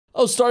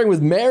Oh, starting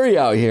with Mary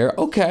out here.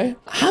 Okay.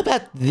 How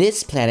about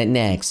this planet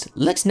next?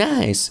 Looks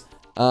nice.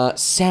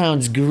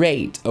 Sounds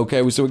great.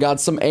 Okay, so we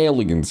got some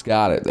aliens.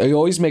 Got it. They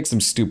always make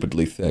them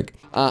stupidly thick.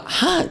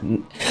 Huh.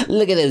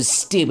 Look at those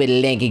stupid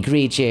lanky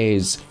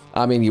creatures.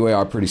 I mean, you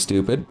are pretty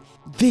stupid.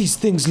 These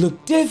things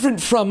look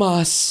different from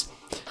us.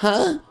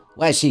 Huh?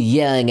 Why is she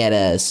yelling at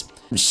us?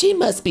 She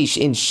must be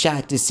in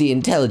shock to see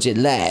intelligent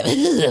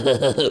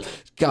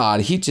life.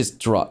 God, he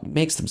just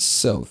makes them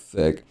so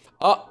thick.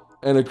 Oh,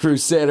 and a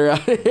crusader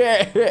out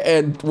here.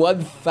 And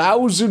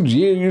 1,000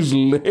 years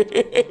later,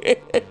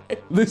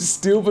 the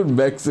stupid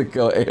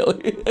Mexico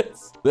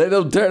aliens. They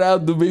don't turn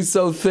out to be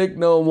so thick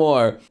no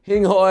more.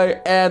 Hing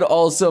Hoi and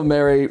also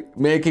Mary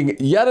making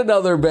yet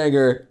another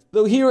banger.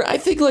 Though here, I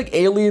think like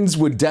aliens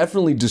would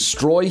definitely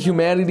destroy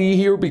humanity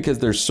here because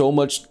they're so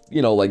much,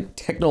 you know, like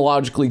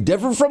technologically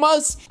different from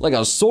us. Like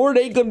a sword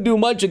ain't gonna do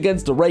much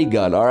against a ray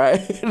gun, all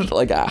right?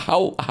 Like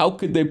how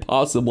could they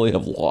possibly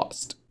have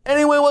lost?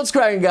 Anyway, what's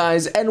cracking,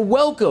 guys, and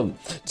welcome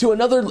to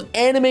another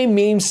anime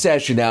meme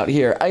session out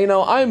here. You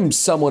know, I'm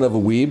somewhat of a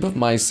weeb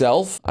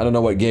myself. I don't know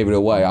what gave it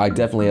away. I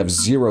definitely have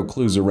zero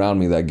clues around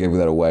me that gave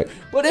that away.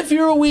 But if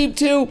you're a weeb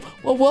too,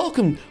 well,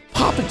 welcome.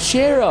 Pop a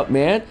chair up,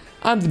 man.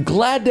 I'm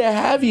glad to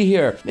have you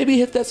here. Maybe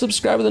hit that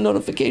subscribe with the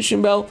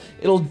notification bell.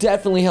 It'll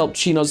definitely help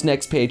Chino's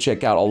next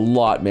paycheck out a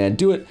lot, man.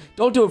 Do it.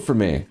 Don't do it for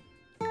me.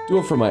 Do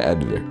it for my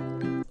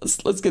editor.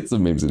 Let's get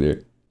some memes in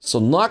here.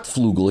 So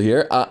Nachtflugel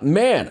here.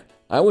 Man,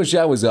 I wish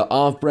I was an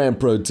off-brand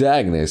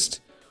protagonist.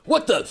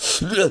 What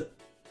the?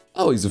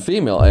 Oh, he's a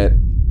female.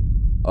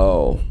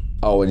 Oh,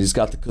 and he's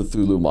got the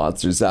Cthulhu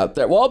monsters out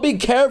there. Well, be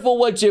careful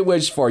what you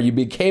wish for. You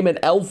became an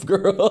elf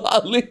girl. I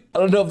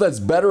don't know if that's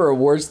better or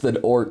worse than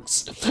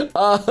orcs.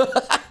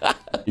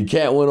 You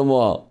can't win them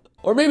all.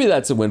 Or maybe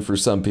that's a win for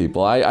some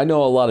people. I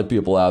know a lot of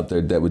people out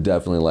there that would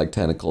definitely like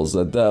tentacles.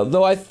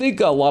 Though I think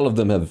a lot of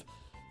them have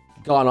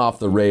gone off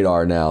the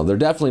radar now. They're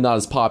definitely not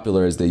as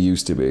popular as they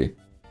used to be.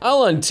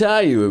 I'll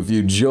untie you if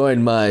you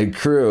join my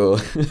crew.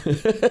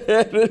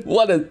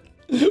 What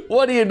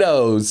do you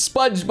know?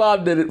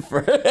 SpongeBob did it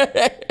first.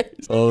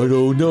 I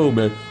don't know,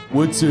 man.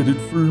 What's in it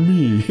for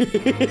me?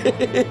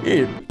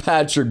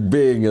 Patrick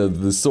being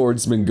the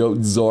swordsman goat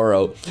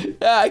Zorro.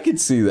 Yeah, I could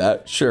see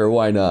that. Sure,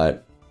 why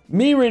not?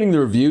 Me reading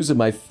the reviews of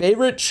my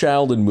favorite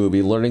childhood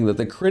movie, learning that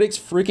the critics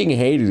freaking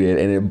hated it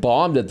and it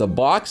bombed at the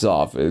box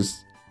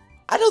office.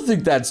 I don't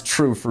think that's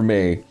true for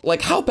me.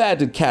 Like, how bad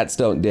did Cats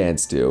Don't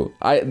Dance do?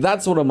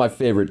 That's one of my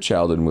favorite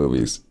childhood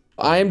movies.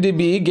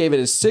 IMDb gave it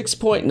a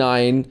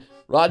 6.9,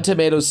 Rotten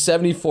Tomatoes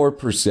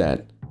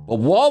 74%. But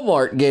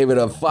Walmart gave it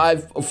a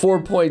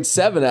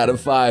 4.7 out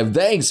of 5.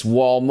 Thanks,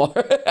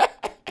 Walmart.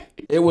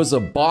 It was a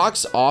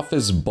box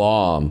office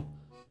bomb.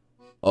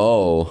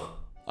 Oh,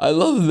 I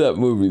love that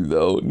movie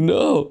though.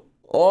 No.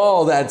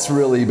 Oh, that's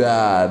really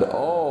bad.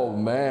 Oh,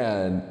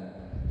 man.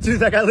 Dude,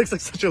 that guy looks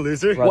like such a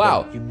loser. Brother,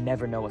 wow. You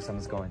never know what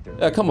someone's going through.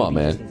 Yeah, come on,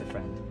 man. He just needs a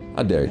friend.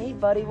 How dare you? Hey,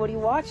 buddy, what are you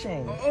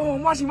watching? Oh,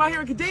 I'm watching My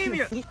Hero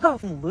Academia. You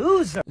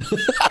loser.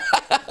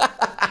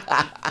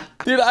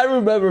 Dude, I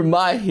remember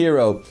My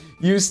Hero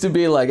used to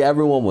be like,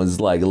 everyone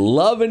was like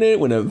loving it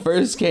when it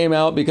first came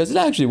out because it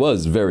actually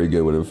was very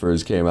good when it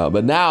first came out.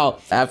 But now,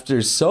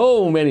 after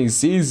so many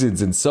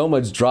seasons and so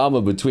much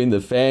drama between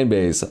the fan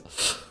base,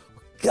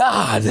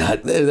 God,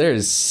 there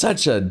is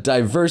such a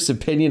diverse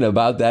opinion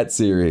about that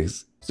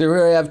series. So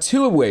we have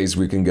two ways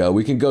we can go.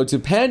 We can go to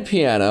Pan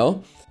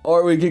Piano,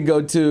 or we can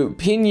go to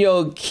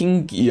Pino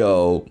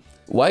Kinkyo.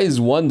 Why is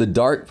one the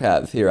dark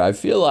path here? I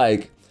feel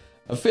like,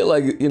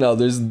 you know,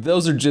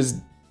 those are just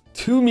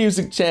two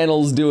music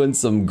channels doing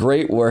some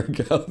great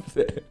work out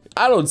there.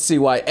 I don't see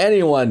why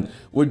anyone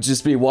would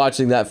just be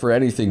watching that for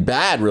anything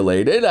bad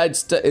related.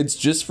 It's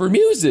just for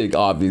music,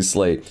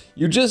 obviously.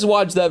 You just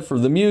watch that for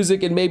the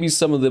music and maybe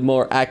some of the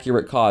more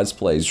accurate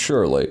cosplays,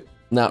 surely.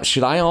 Now,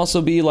 should I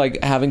also be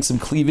like having some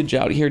cleavage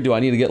out here? Do I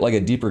need to get like a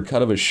deeper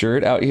cut of a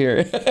shirt out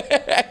here?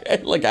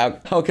 Like,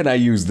 how can I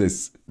use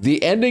this?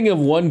 The ending of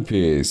One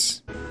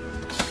Piece.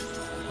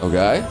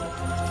 Okay.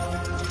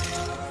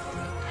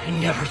 I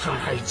never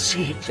thought I'd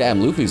see it. Damn,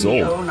 Luffy's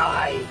old.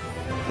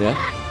 Yeah?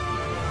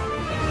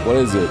 What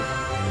is it?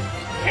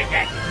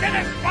 Tickets to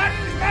the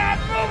SpongeBob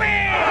movie!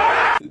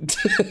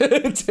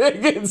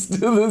 Tickets to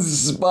the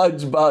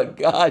SpongeBob.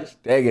 Gosh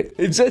dang it.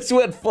 It just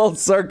went full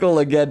circle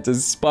again to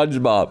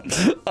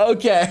SpongeBob.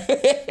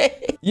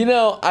 Okay. You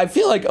know, I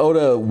feel like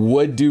Oda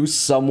would do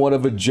somewhat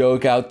of a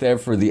joke out there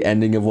for the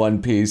ending of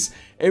One Piece.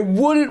 It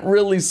wouldn't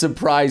really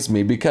surprise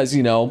me because,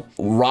 you know,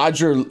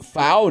 Roger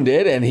found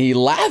it and he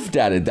laughed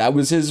at it. That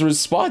was his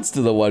response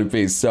to the One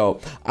Piece. So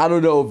I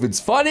don't know if it's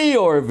funny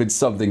or if it's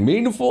something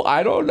meaningful.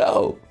 I don't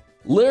know.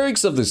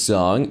 Lyrics of the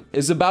song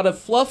is about a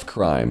fluff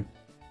crime.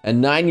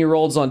 And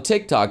 9-year-olds on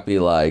TikTok be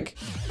like,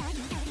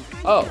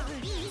 oh,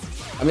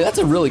 I mean, that's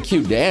a really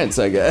cute dance,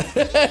 I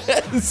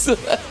guess.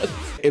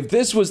 If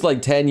this was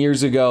like 10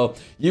 years ago,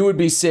 you would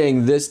be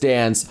seeing this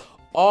dance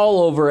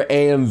all over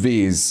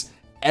AMVs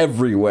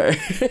everywhere.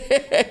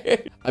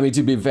 I mean,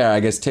 to be fair, I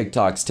guess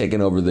TikTok's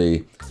taken over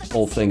the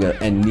whole thing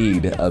and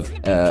need of,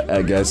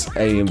 I guess,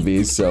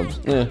 AMVs, so,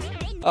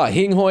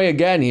 Hing Hoi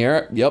again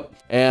here, yep.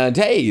 And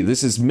hey,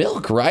 this is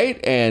milk, right?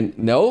 And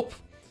nope,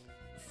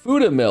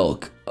 Fuda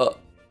milk.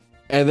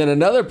 And then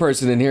another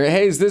person in here,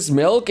 hey, is this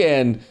milk?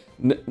 And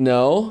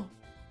no.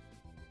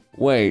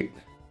 Wait,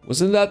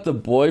 wasn't that the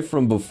boy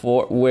from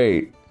before?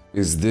 Wait,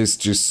 is this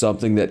just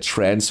something that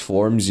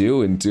transforms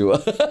you into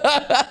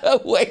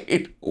a...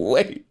 wait.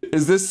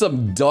 Is this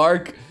some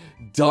dark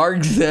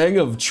thing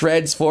of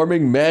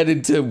transforming men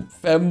into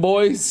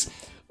femboys?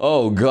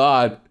 Oh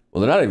God. Well,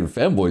 they're not even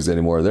femboys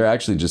anymore. They're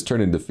actually just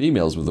turned into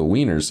females with a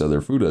wiener, so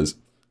they're fudas.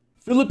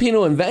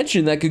 Filipino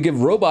invention that could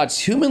give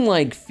robots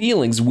human-like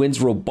feelings wins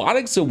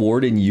robotics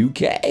award in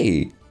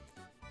UK.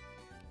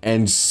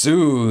 And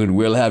soon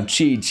we'll have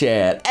Chi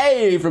Chat,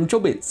 hey, from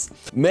Chobits.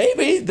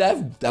 Maybe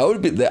that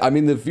would be. I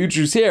mean, the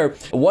future's here.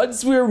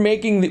 Once we're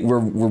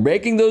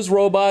making those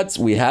robots,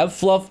 we have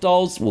fluff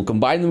dolls. We'll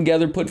combine them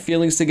together, put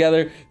feelings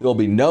together. There'll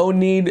be no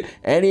need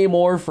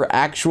anymore for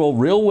actual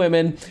real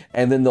women,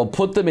 and then they'll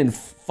put them in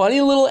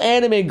funny little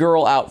anime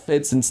girl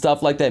outfits and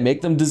stuff like that.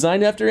 Make them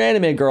designed after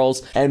anime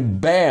girls,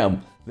 and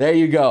bam, there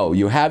you go.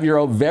 You have your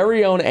own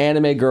very own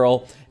anime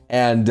girl,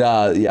 and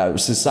yeah,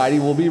 society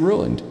will be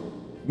ruined.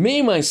 Me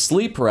and my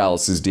sleep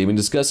paralysis demon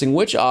discussing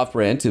which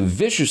off-brand to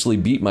viciously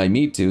beat my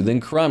meat to, then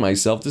cry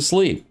myself to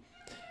sleep.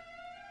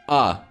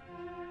 And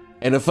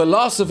a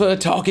philosopher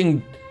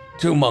talking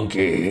to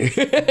monkey.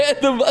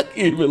 The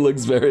monkey even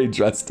looks very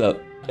dressed up.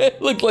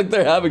 It looks like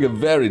they're having a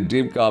very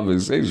deep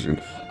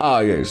conversation.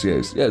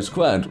 Yes,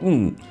 quite.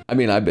 I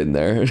mean, I've been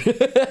there.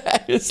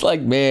 It's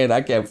like, man,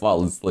 I can't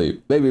fall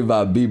asleep. Maybe if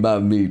I beat my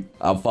meat,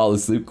 I'll fall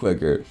asleep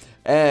quicker.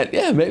 And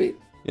yeah, maybe.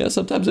 Yeah,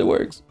 sometimes it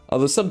works.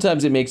 Although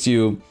sometimes it makes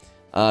you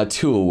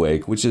too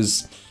awake, which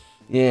is,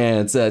 yeah,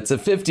 it's a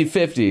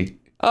 50-50.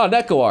 Oh,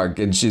 Nekoark,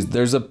 and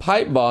there's a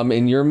pipe bomb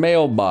in your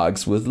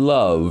mailbox with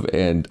love,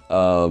 and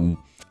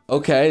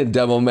okay,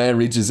 Demo Man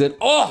reaches in.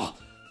 Oh,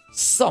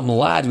 some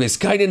lad was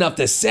kind enough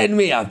to send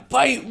me a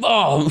pipe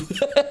bomb.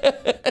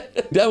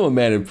 Demo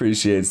Man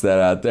appreciates that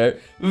out there.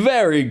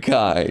 Very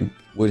kind.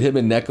 Would him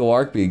and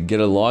Nekoark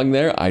get along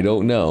there? I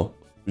don't know.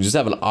 We just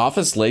have an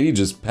office lady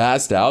just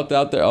passed out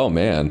there. Oh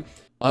man.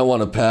 I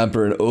want to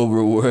pamper an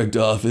overworked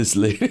office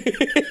lady.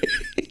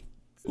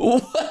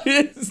 What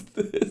is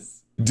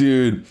this?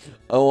 Dude,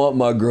 I want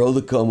my girl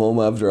to come home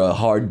after a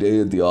hard day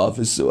at the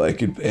office so I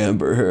can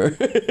pamper her.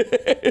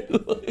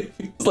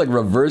 It's like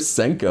reverse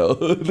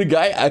Senko. The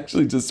guy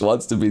actually just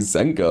wants to be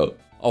Senko.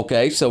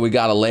 Okay, so we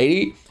got a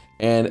lady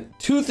and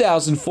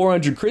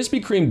 2,400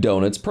 Krispy Kreme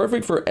donuts,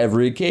 perfect for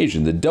every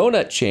occasion. The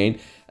donut chain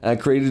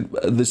created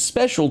the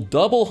special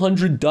double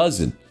 100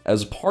 dozen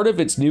as part of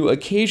its new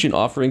occasion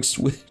offering,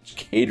 which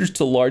caters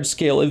to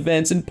large-scale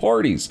events and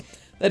parties.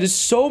 That is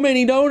so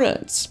many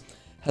donuts.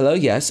 Hello,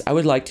 yes, I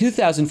would like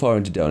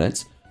 2,400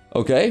 donuts.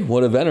 Okay,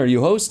 what event are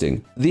you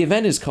hosting? The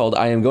event is called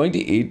I am going to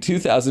eat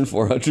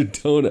 2,400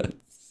 donuts.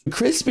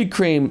 Krispy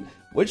Kreme,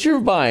 what you're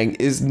buying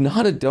is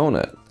not a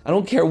donut. I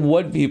don't care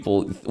what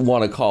people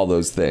want to call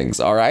those things,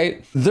 all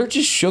right? They're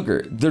just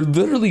sugar. They're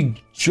literally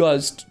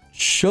just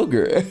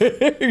sugar.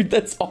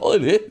 That's all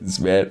it is,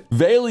 man.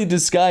 Veilly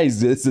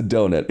disguised as a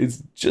donut.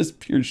 It's just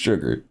pure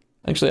sugar.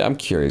 Actually, I'm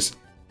curious.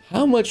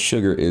 How much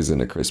sugar is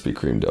in a Krispy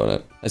Kreme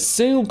donut? A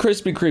single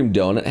Krispy Kreme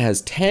donut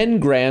has 10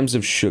 grams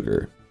of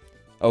sugar.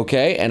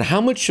 Okay, and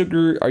how much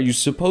sugar are you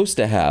supposed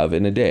to have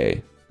in a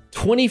day?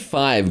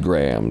 25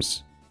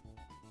 grams.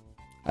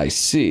 I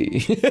see.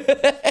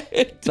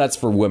 That's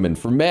for women.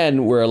 For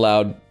men, we're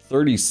allowed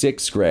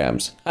 36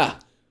 grams. Ha!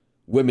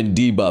 Women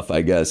debuff,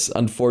 I guess.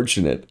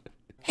 Unfortunate.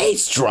 Hey,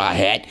 Straw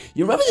Hat,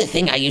 you remember the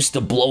thing I used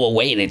to blow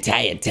away in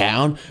Italian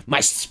town?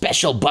 My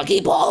special buggy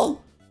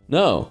ball?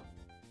 No.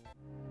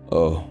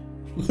 Oh.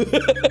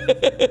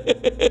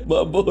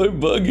 My boy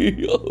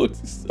Buggy. Oh,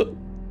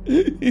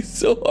 he's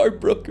so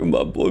heartbroken,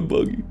 my boy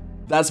Buggy.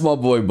 That's my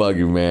boy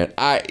Buggy, man.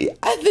 I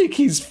think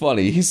he's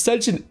funny. He's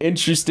such an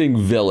interesting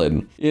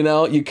villain. You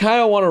know, you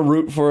kind of want to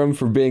root for him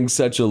for being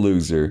such a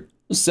loser.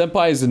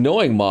 Senpai's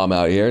annoying mom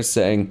out here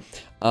saying,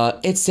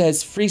 it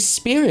says free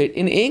spirit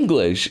in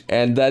English,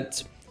 and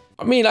that's,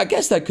 I mean, I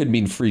guess that could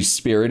mean free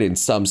spirit in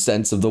some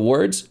sense of the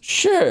words.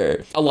 Sure.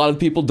 A lot of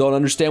people don't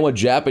understand what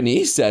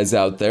Japanese says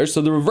out there,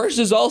 so the reverse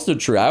is also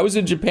true. I was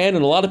in Japan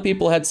and a lot of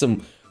people had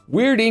some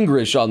weird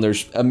English on their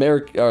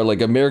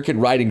American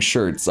writing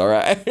shirts, all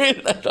right?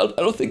 I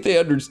don't think they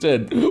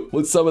understood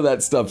what some of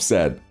that stuff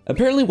said.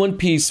 Apparently One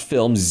Piece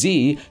film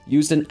Z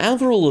used an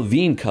Avril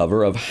Lavigne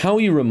cover of How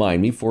You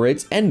Remind Me for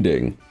its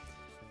ending.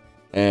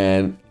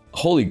 And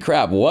holy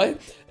crap, what?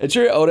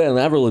 Ichiro Oda and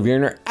Avril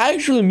Lavigne are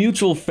actually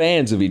mutual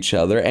fans of each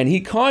other, and he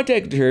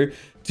contacted her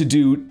to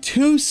do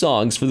 2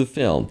 songs for the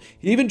film.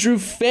 He even drew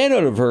fan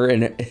art of her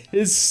in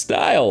his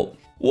style.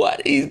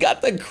 What? He's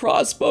got the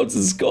crossbones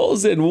and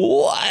skulls in.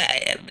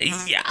 What?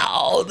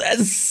 Yo,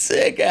 that's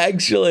sick,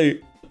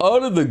 actually.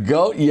 Oda the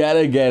GOAT yet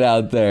again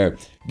out there.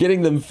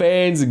 Getting them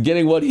fans and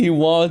getting what he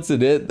wants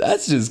and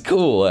that's just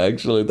cool,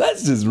 actually.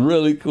 That's just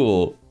really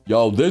cool.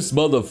 Yo, this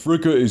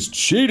motherfricker is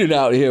cheating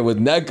out here with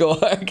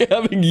Neko Arc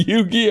having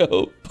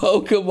Yu-Gi-Oh!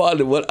 Pokemon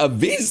and what a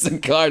Visa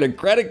card, a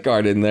credit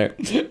card in there.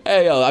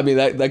 Hey, yo, I mean,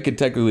 that could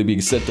technically be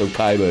Seto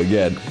Kaiba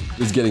again,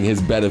 just getting his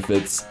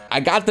benefits. I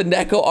got the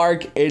Neko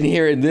Arc in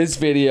here in this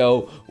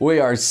video. We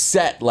are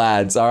set,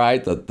 lads, all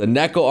right? The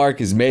Neko Arc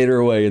has made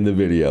her way in the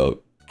video.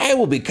 I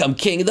will become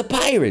king of the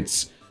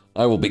pirates.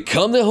 I will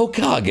become the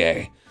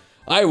Hokage.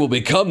 I will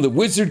become the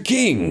Wizard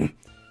King.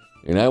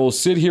 And I will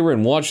sit here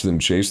and watch them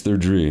chase their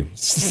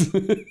dreams.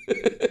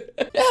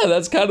 Yeah,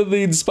 that's kind of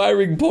the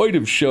inspiring point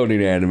of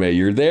shonen anime.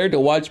 You're there to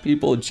watch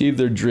people achieve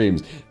their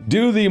dreams.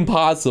 Do the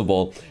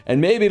impossible,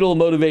 and maybe it'll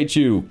motivate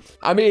you.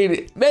 I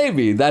mean,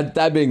 maybe,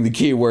 that being the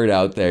key word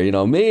out there. You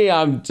know, me,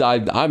 I'm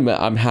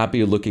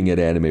happy looking at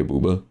anime,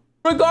 booba.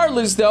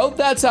 Regardless, though,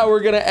 that's how we're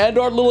gonna end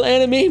our little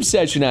anime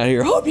session out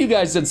here. Hope you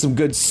guys had some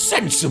good,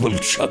 sensible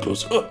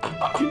chuckles.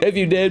 If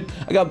you did,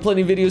 I got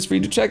plenty of videos for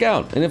you to check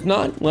out. And if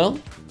not, well,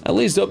 at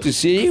least hope to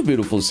see you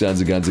beautiful sons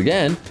of guns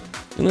again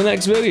in the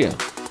next video.